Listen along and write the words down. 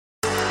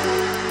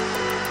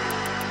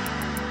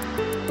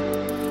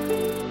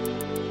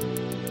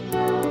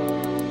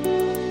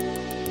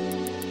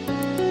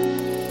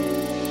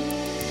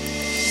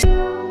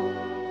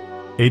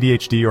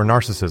ADHD or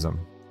narcissism,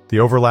 the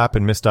overlap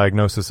and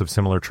misdiagnosis of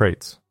similar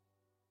traits.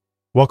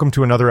 Welcome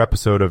to another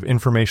episode of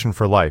Information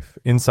for Life,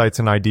 insights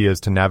and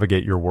ideas to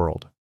navigate your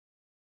world.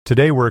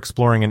 Today we're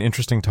exploring an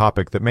interesting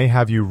topic that may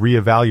have you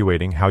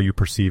reevaluating how you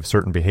perceive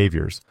certain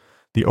behaviors,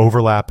 the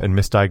overlap and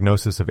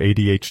misdiagnosis of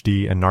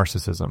ADHD and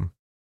narcissism.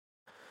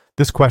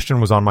 This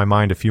question was on my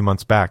mind a few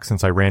months back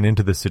since I ran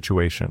into this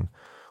situation.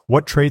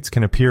 What traits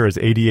can appear as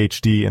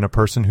ADHD in a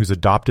person who's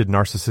adopted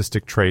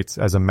narcissistic traits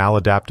as a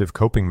maladaptive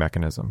coping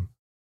mechanism?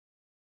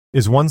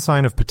 Is one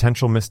sign of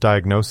potential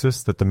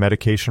misdiagnosis that the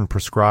medication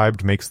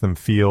prescribed makes them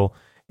feel,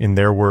 in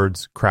their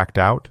words, cracked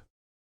out?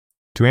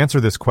 To answer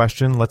this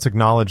question, let's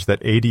acknowledge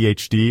that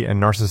ADHD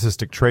and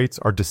narcissistic traits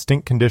are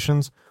distinct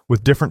conditions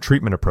with different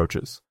treatment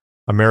approaches.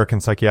 American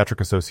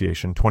Psychiatric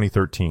Association,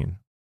 2013.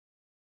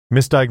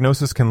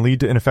 Misdiagnosis can lead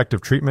to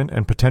ineffective treatment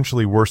and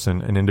potentially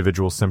worsen an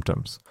individual's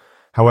symptoms.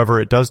 However,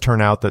 it does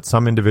turn out that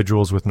some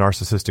individuals with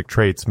narcissistic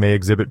traits may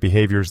exhibit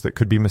behaviors that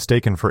could be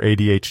mistaken for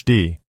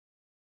ADHD.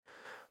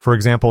 For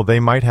example,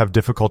 they might have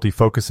difficulty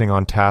focusing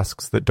on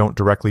tasks that don't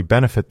directly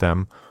benefit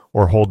them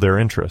or hold their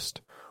interest,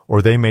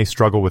 or they may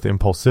struggle with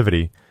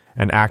impulsivity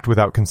and act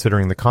without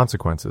considering the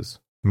consequences.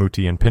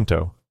 Muti and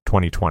Pinto,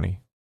 2020.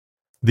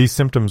 These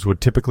symptoms would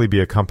typically be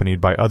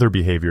accompanied by other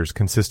behaviors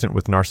consistent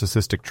with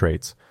narcissistic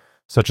traits,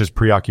 such as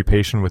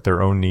preoccupation with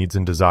their own needs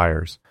and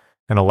desires,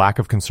 and a lack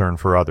of concern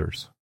for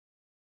others.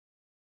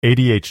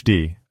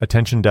 ADHD,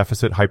 Attention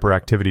Deficit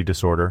Hyperactivity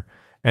Disorder,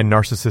 and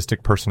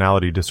Narcissistic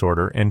Personality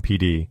Disorder,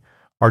 NPD,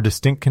 are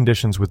distinct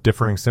conditions with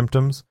differing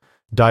symptoms,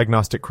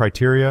 diagnostic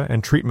criteria,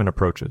 and treatment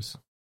approaches.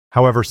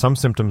 However, some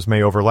symptoms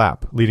may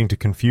overlap, leading to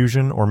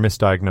confusion or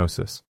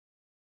misdiagnosis.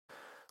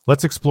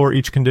 Let's explore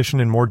each condition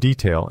in more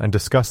detail and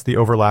discuss the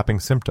overlapping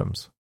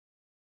symptoms.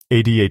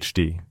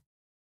 ADHD.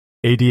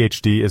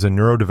 ADHD is a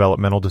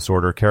neurodevelopmental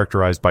disorder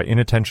characterized by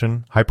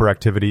inattention,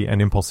 hyperactivity,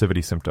 and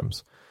impulsivity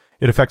symptoms.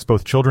 It affects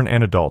both children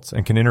and adults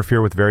and can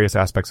interfere with various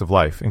aspects of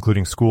life,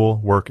 including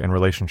school, work, and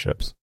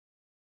relationships.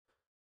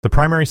 The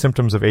primary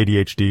symptoms of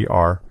ADHD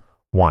are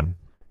 1.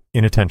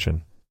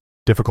 Inattention,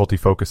 difficulty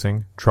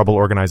focusing, trouble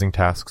organizing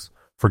tasks,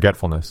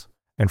 forgetfulness,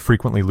 and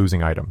frequently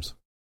losing items.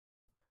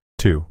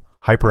 2.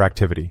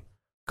 Hyperactivity,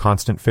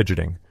 constant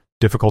fidgeting,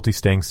 difficulty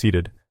staying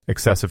seated,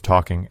 excessive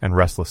talking, and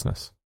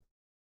restlessness.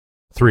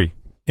 3.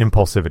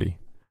 Impulsivity,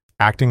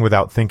 acting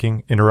without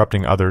thinking,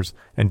 interrupting others,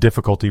 and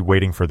difficulty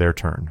waiting for their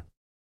turn.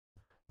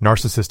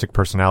 Narcissistic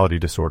Personality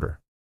Disorder.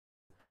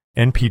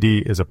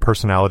 NPD is a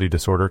personality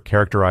disorder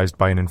characterized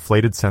by an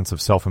inflated sense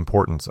of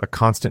self-importance, a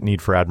constant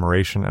need for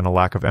admiration, and a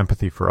lack of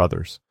empathy for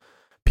others.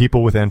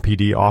 People with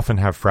NPD often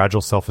have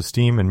fragile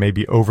self-esteem and may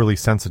be overly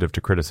sensitive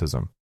to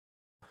criticism.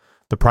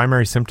 The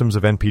primary symptoms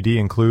of NPD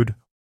include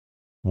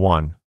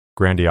 1.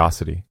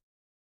 Grandiosity,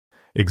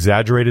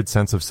 exaggerated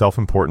sense of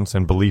self-importance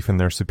and belief in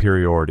their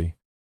superiority.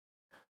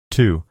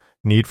 2.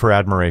 Need for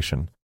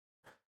admiration,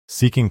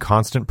 seeking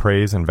constant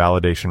praise and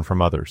validation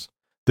from others.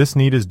 This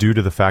need is due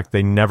to the fact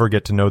they never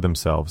get to know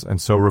themselves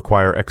and so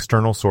require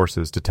external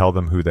sources to tell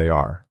them who they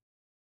are.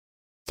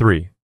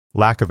 3.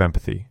 Lack of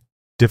empathy,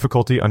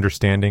 difficulty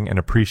understanding and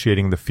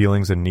appreciating the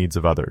feelings and needs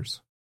of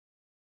others.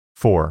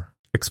 4.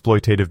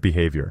 Exploitative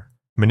behavior,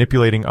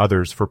 manipulating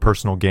others for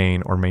personal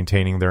gain or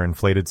maintaining their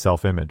inflated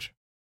self-image.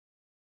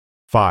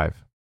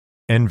 5.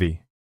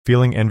 Envy,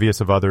 feeling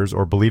envious of others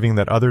or believing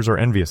that others are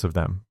envious of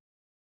them.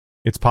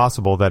 It's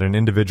possible that an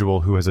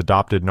individual who has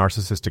adopted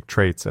narcissistic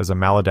traits as a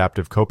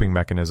maladaptive coping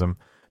mechanism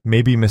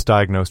may be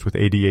misdiagnosed with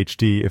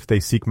ADHD if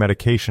they seek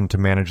medication to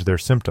manage their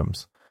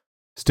symptoms.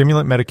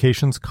 Stimulant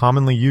medications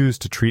commonly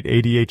used to treat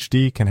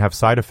ADHD can have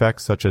side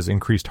effects such as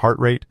increased heart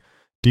rate,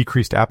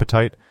 decreased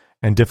appetite,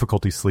 and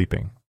difficulty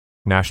sleeping.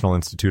 National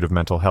Institute of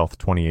Mental Health,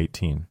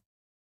 2018.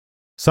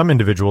 Some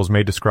individuals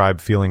may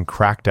describe feeling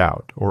cracked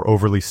out or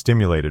overly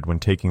stimulated when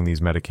taking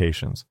these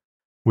medications,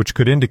 which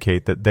could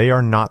indicate that they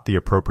are not the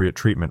appropriate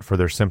treatment for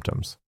their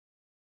symptoms.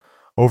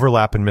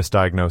 Overlap and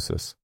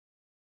misdiagnosis.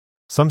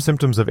 Some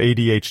symptoms of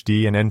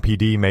ADHD and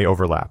NPD may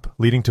overlap,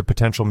 leading to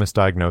potential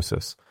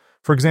misdiagnosis.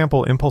 For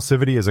example,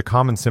 impulsivity is a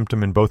common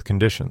symptom in both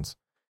conditions.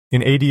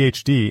 In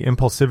ADHD,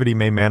 impulsivity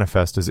may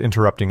manifest as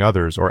interrupting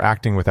others or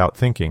acting without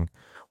thinking,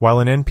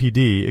 while in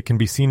NPD, it can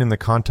be seen in the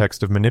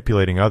context of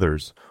manipulating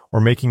others or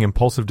making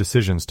impulsive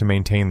decisions to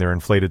maintain their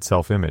inflated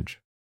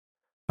self-image.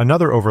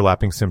 Another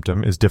overlapping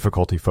symptom is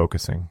difficulty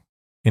focusing.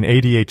 In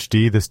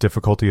ADHD, this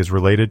difficulty is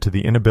related to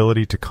the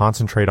inability to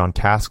concentrate on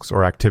tasks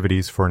or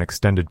activities for an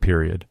extended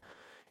period.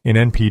 In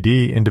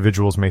NPD,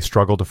 individuals may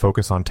struggle to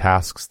focus on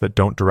tasks that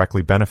don't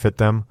directly benefit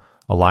them,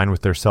 align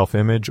with their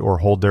self-image, or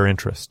hold their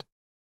interest.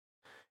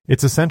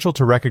 It's essential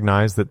to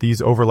recognize that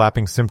these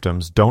overlapping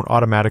symptoms don't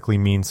automatically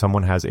mean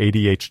someone has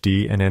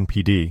ADHD and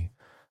NPD.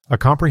 A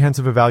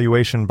comprehensive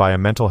evaluation by a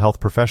mental health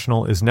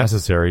professional is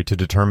necessary to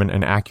determine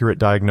an accurate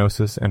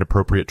diagnosis and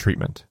appropriate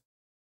treatment.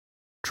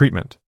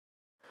 Treatment.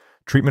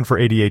 Treatment for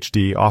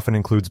ADHD often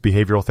includes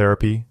behavioral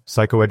therapy,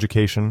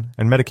 psychoeducation,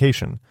 and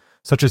medication,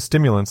 such as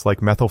stimulants like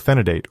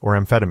methylphenidate or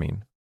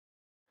amphetamine.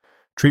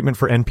 Treatment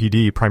for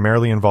NPD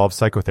primarily involves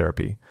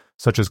psychotherapy,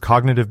 such as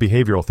cognitive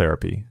behavioral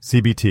therapy,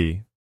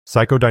 CBT,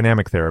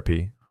 psychodynamic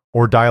therapy,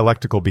 or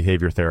dialectical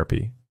behavior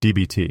therapy,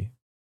 DBT.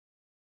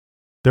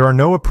 There are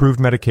no approved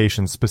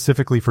medications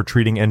specifically for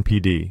treating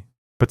NPD,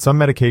 but some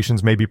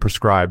medications may be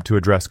prescribed to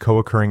address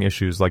co-occurring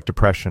issues like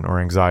depression or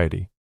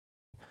anxiety.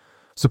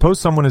 Suppose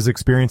someone is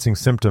experiencing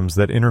symptoms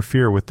that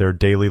interfere with their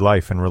daily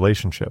life and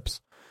relationships.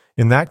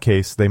 In that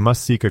case, they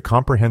must seek a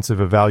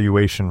comprehensive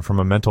evaluation from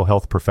a mental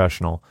health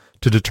professional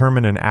to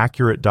determine an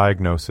accurate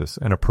diagnosis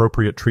and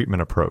appropriate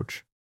treatment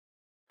approach.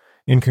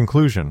 In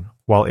conclusion,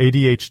 while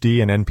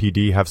ADHD and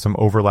NPD have some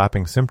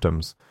overlapping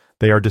symptoms,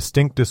 they are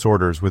distinct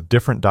disorders with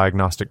different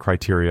diagnostic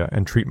criteria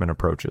and treatment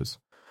approaches.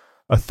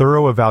 A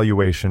thorough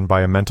evaluation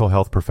by a mental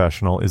health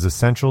professional is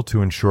essential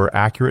to ensure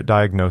accurate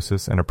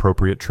diagnosis and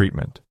appropriate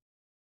treatment.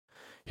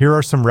 Here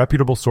are some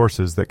reputable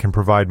sources that can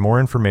provide more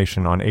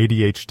information on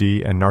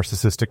ADHD and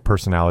narcissistic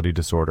personality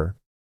disorder.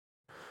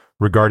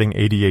 Regarding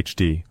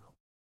ADHD,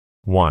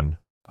 1.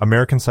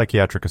 American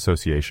Psychiatric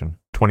Association,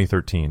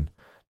 2013.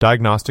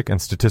 Diagnostic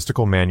and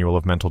Statistical Manual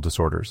of Mental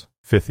Disorders,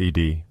 5th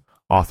ed.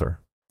 Author.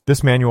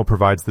 This manual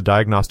provides the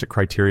diagnostic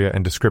criteria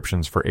and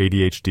descriptions for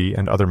ADHD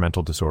and other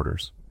mental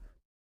disorders.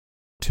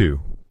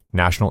 2.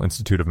 National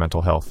Institute of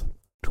Mental Health,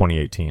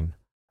 2018.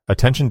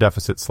 Attention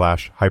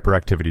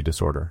Deficit/Hyperactivity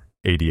Disorder,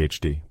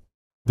 ADHD.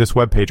 This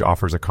webpage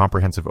offers a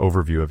comprehensive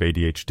overview of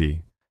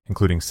ADHD,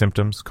 including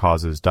symptoms,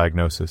 causes,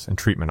 diagnosis, and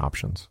treatment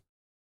options.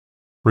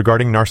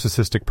 Regarding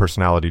narcissistic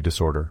personality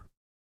disorder,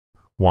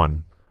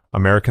 1.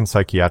 American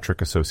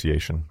Psychiatric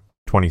Association,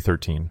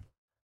 2013.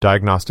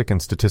 Diagnostic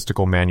and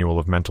Statistical Manual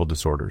of Mental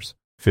Disorders,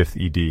 5th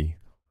ed.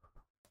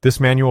 This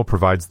manual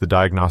provides the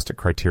diagnostic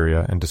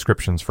criteria and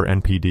descriptions for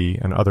NPD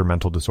and other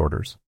mental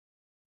disorders.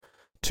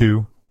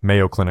 2.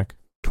 Mayo Clinic,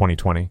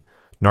 2020.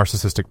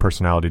 Narcissistic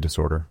Personality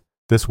Disorder.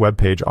 This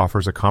webpage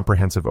offers a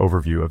comprehensive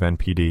overview of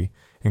NPD,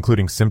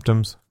 including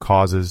symptoms,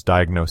 causes,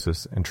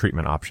 diagnosis, and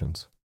treatment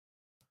options.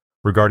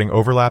 Regarding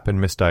overlap and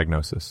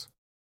misdiagnosis.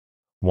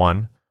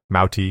 1.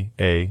 Mauti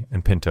A.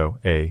 and Pinto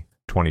A.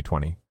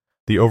 2020.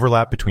 The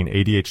overlap between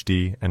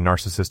ADHD and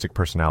narcissistic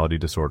personality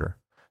disorder.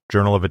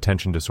 Journal of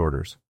Attention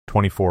Disorders,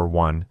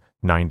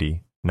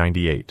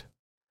 24-1-90-98.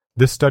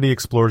 This study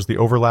explores the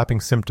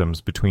overlapping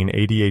symptoms between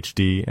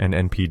ADHD and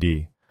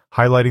NPD,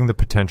 highlighting the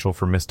potential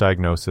for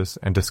misdiagnosis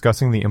and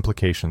discussing the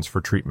implications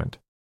for treatment.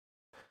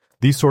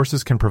 These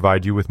sources can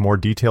provide you with more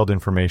detailed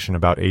information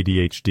about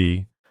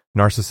ADHD,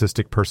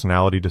 narcissistic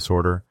personality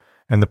disorder,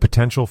 and the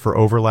potential for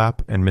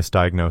overlap and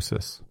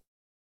misdiagnosis.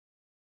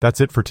 That's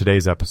it for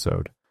today's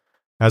episode.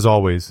 As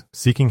always,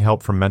 seeking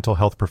help from mental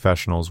health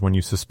professionals when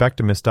you suspect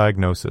a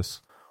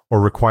misdiagnosis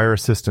or require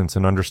assistance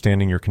in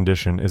understanding your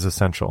condition is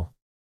essential.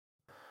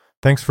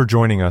 Thanks for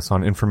joining us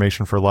on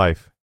Information for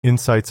Life,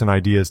 insights and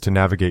ideas to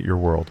navigate your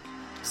world.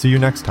 See you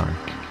next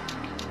time.